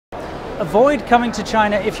avoid coming to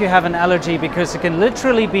China if you have an allergy, because it can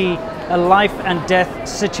literally be a life and death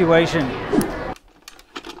situation.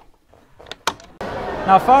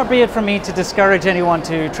 Now, far be it from me to discourage anyone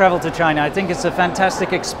to travel to China. I think it's a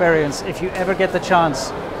fantastic experience. If you ever get the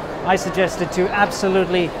chance, I suggest it to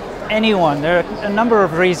absolutely anyone. There are a number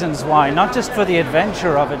of reasons why, not just for the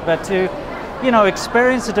adventure of it, but to, you know,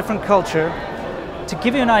 experience a different culture, to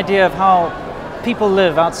give you an idea of how people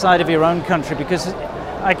live outside of your own country, because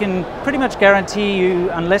I can pretty much guarantee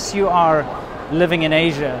you, unless you are living in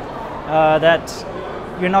Asia, that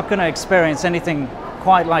you're not going to experience anything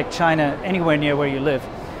quite like China anywhere near where you live.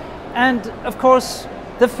 And of course,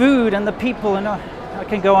 the food and the people, and I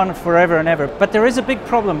can go on forever and ever, but there is a big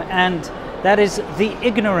problem, and that is the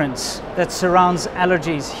ignorance that surrounds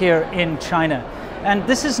allergies here in China. And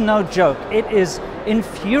this is no joke. It is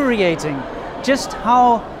infuriating just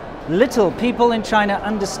how little people in China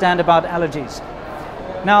understand about allergies.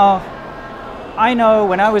 Now, I know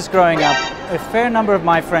when I was growing up, a fair number of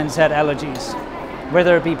my friends had allergies,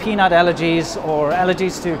 whether it be peanut allergies or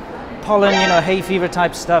allergies to pollen, you know, hay fever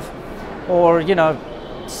type stuff, or, you know,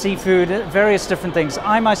 seafood, various different things.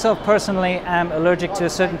 I myself personally am allergic to a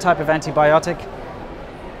certain type of antibiotic,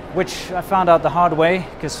 which I found out the hard way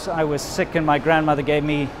because I was sick and my grandmother gave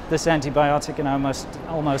me this antibiotic and I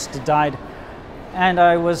almost died. And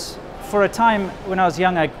I was, for a time when I was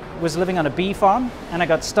young, I was living on a bee farm and I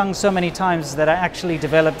got stung so many times that I actually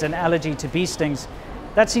developed an allergy to bee stings.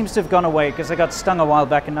 That seems to have gone away because I got stung a while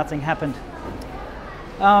back and nothing happened.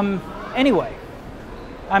 Anyway,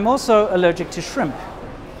 I'm also allergic to shrimp.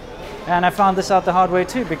 And I found this out the hard way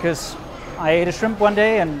too, because I ate a shrimp one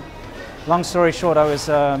day, and long story short, I was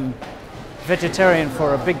vegetarian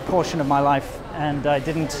for a big portion of my life, and I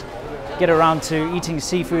didn't get around to eating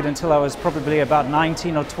seafood until I was probably about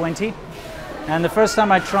 19 or 20. And the first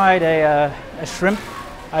time I tried a shrimp,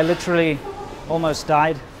 I literally almost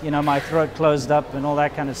died. You know, my throat closed up and all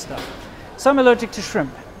that kind of stuff. So I'm allergic to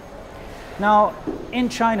shrimp. Now, in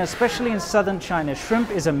China, especially in southern China, shrimp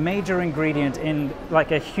is a major ingredient in like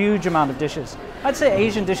a huge amount of dishes. I'd say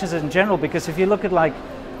Asian dishes in general, because if you look at like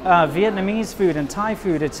Vietnamese food and Thai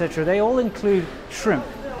food, etc., they all include shrimp.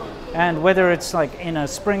 And whether it's like in a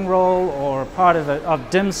spring roll or part of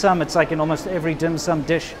dim sum, it's like in almost every dim sum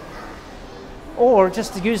dish. Or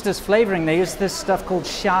just used as flavoring, they use this stuff called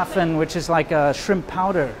xiafen, which is like a shrimp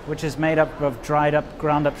powder, which is made up of dried up,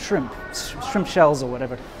 ground up shrimp shells or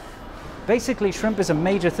whatever. Basically, shrimp is a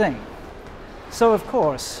major thing. So of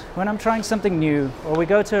course, when I'm trying something new, or we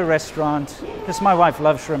go to a restaurant, because my wife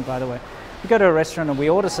loves shrimp, by the way, we go to a restaurant and we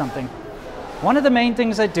order something, one of the main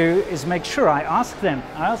things I do is make sure I ask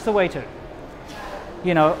the waiter,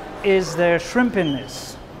 you know, is there shrimp in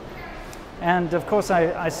this? And of course,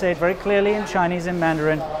 I say it very clearly in Chinese and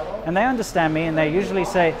Mandarin, and they understand me, and they usually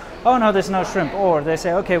say, oh no, there's no shrimp. Or they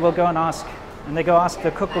say, okay, we'll go and ask. And they go ask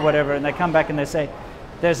the cook or whatever, and they come back and they say,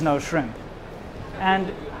 there's no shrimp.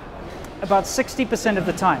 And about 60% of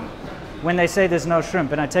the time, when they say there's no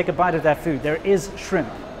shrimp, and I take a bite of that food, there is shrimp.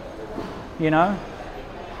 You know?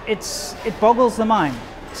 It boggles the mind.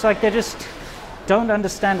 It's like they just don't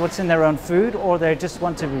understand what's in their own food, or they just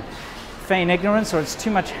want to feign ignorance, or it's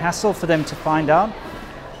too much hassle for them to find out.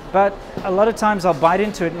 But a lot of times I'll bite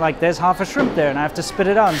into it and like there's half a shrimp there and I have to spit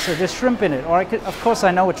it out and say there's shrimp in it. Or of course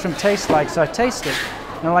I know what shrimp tastes like, so I taste it.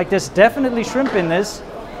 And I'm like, there's definitely shrimp in this.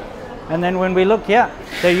 And then when we look, yeah,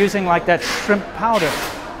 they're using like that shrimp powder.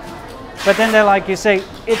 But then they're like, you say,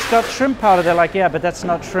 it's got shrimp powder. They're like, yeah, but that's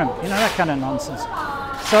not shrimp. You know, that kind of nonsense.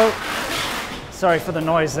 So, sorry for the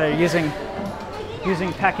noise. They're using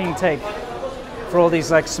packing tape for all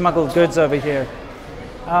these like smuggled goods over here.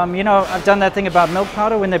 You know, I've done that thing about milk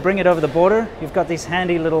powder. When they bring it over the border, you've got these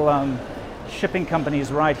handy little shipping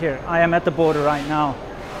companies right here. I am at the border right now.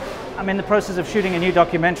 I'm in the process of shooting a new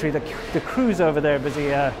documentary. The crew's over there busy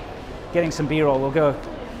getting some B-roll. We'll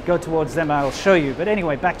go towards them. I'll show you. But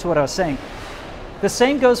anyway, back to what I was saying. The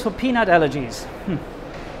same goes for peanut allergies.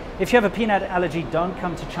 If you have a peanut allergy, don't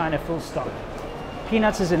come to China, full stop.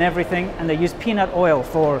 Peanuts is in everything, and they use peanut oil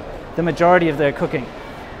for the majority of their cooking.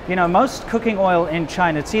 You know, most cooking oil in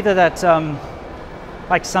China, it's either that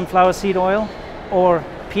like sunflower seed oil or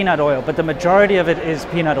peanut oil, but the majority of it is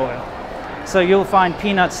peanut oil. So you'll find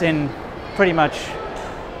peanuts in pretty much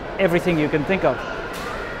everything you can think of.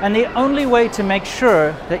 And the only way to make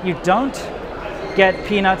sure that you don't get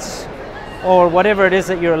peanuts or whatever it is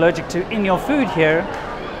that you're allergic to in your food here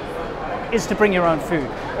is to bring your own food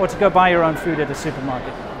or to go buy your own food at a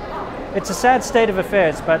supermarket. It's a sad state of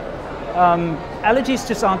affairs, but allergies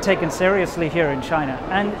just aren't taken seriously here in China.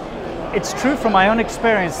 And it's true from my own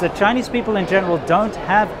experience that Chinese people in general don't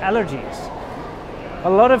have allergies. A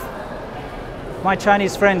lot of my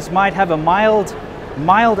Chinese friends might have a mild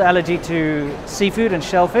allergy to seafood and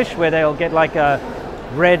shellfish, where they'll get like a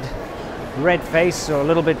red face or a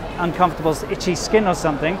little bit uncomfortable, itchy skin or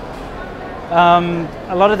something.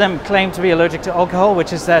 A lot of them claim to be allergic to alcohol,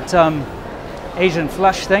 which is that Asian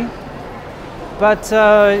flush thing. But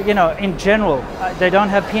you know, in general, they don't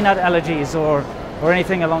have peanut allergies or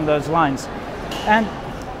anything along those lines. And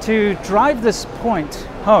to drive this point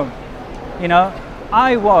home, you know,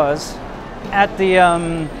 I was at the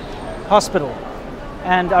hospital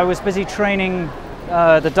and I was busy training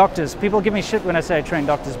the doctors. People give me shit when I say I train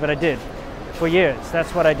doctors, but I did for years.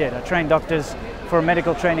 That's what I did. I trained doctors for a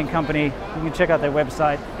medical training company. You can check out their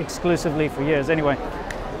website exclusively for years. Anyway,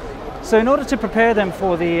 so in order to prepare them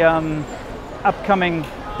for the upcoming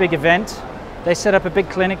big event, they set up a big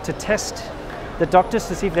clinic to test the doctors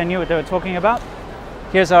to see if they knew what they were talking about.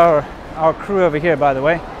 Here's our crew over here, by the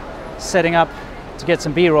way, setting up to get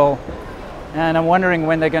some B-roll. And I'm wondering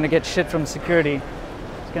when they're going to get shit from security.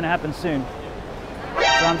 It's going to happen soon.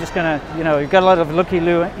 So I'm just going to, you know, you've got a lot of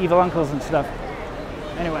looky-loo evil uncles and stuff.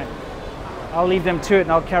 Anyway, I'll leave them to it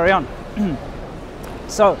and I'll carry on.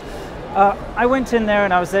 So I went in there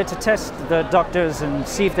and I was there to test the doctors and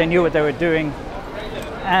see if they knew what they were doing.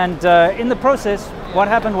 And in the process, what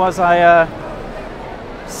happened was I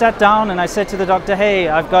sat down and I said to the doctor, hey,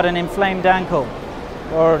 I've got an inflamed ankle,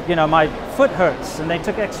 or, you know, my foot hurts, and they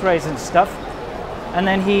took x-rays and stuff. And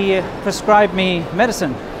then he prescribed me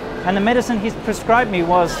medicine. And the medicine he prescribed me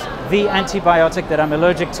was the antibiotic that I'm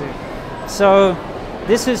allergic to. So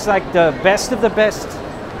this is like the best of the best,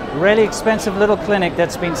 really expensive little clinic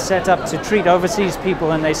that's been set up to treat overseas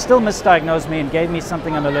people, and they still misdiagnosed me and gave me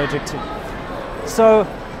something I'm allergic to. So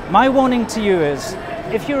my warning to you is,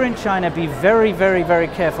 if you're in China, be very, very, very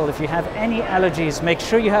careful. If you have any allergies, make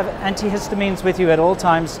sure you have antihistamines with you at all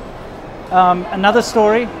times. Another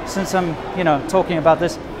story, since I'm, you know, talking about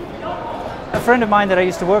this, a friend of mine that I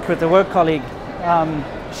used to work with, a work colleague,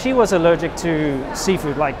 she was allergic to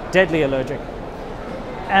seafood, like deadly allergic.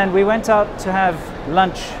 And we went out to have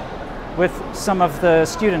lunch with some of the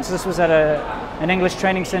students. This was at an English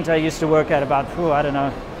training center I used to work at about, I don't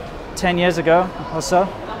know, 10 years ago or so.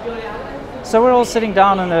 So we're all sitting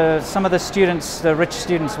down, and some of the students, the rich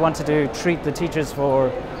students, wanted to treat the teachers for,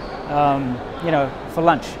 you know, for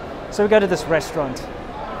lunch. So we go to this restaurant.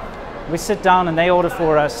 We sit down and they order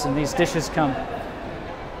for us, and these dishes come.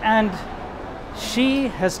 And she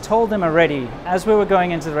has told them already, as we were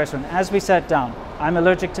going into the restaurant, as we sat down, I'm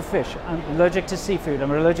allergic to fish, I'm allergic to seafood,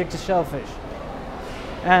 I'm allergic to shellfish.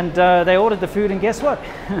 And they ordered the food, and guess what?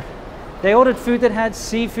 They ordered food that had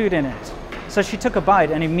seafood in it. So she took a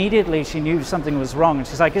bite, and immediately she knew something was wrong. And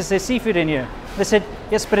she's like, is there seafood in here? They said,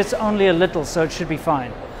 yes, but it's only a little, so it should be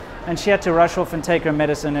fine. And she had to rush off and take her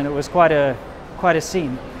medicine, and it was quite a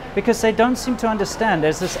scene. Because they don't seem to understand.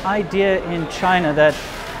 There's this idea in China that,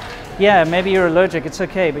 yeah, maybe you're allergic, it's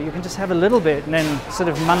okay, but you can just have a little bit, and then sort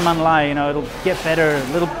of man lai, you know, it'll get better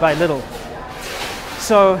little by little.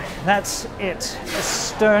 So that's it. A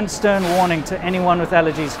stern, stern warning to anyone with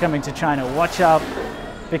allergies coming to China. Watch out,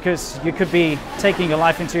 because you could be taking your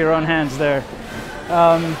life into your own hands there.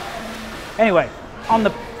 Anyway, on the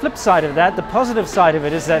flip side of that, the positive side of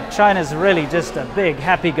it is that China's really just a big,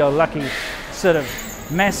 happy-go-lucky sort of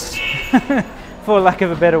mess, for lack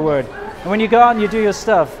of a better word. And when you go out and you do your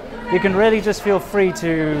stuff, you can really just feel free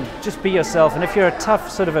to just be yourself. And if you're a tough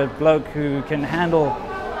sort of a bloke who can handle,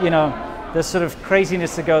 you know, the sort of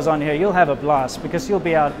craziness that goes on here, you'll have a blast, because you'll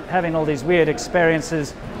be out having all these weird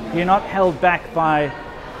experiences. You're not held back by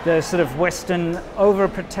the sort of Western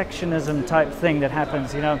overprotectionism type thing that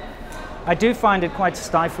happens, you know. I do find it quite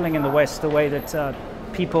stifling in the West, the way that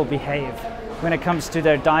people behave when it comes to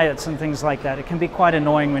their diets and things like that. It can be quite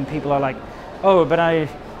annoying when people are like, oh, but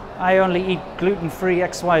I only eat gluten-free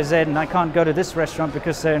XYZ, and I can't go to this restaurant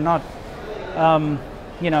because they're not,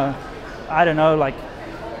 you know, I don't know, like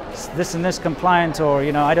this and this compliant, or,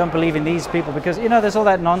 you know, I don't believe in these people, because, you know, there's all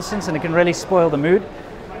that nonsense, and it can really spoil the mood.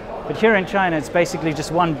 But here in China, it's basically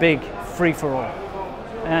just one big free-for-all.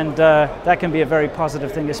 And that can be a very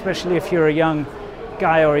positive thing, especially if you're a young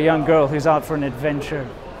guy or a young girl who's out for an adventure.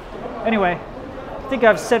 Anyway, I think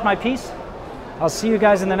I've said my piece. I'll see you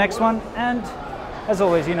guys in the next one, and as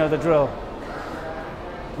always, you know the drill.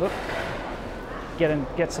 Look,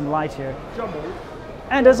 get some light here.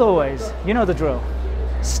 And as always, you know the drill.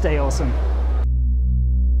 Stay awesome.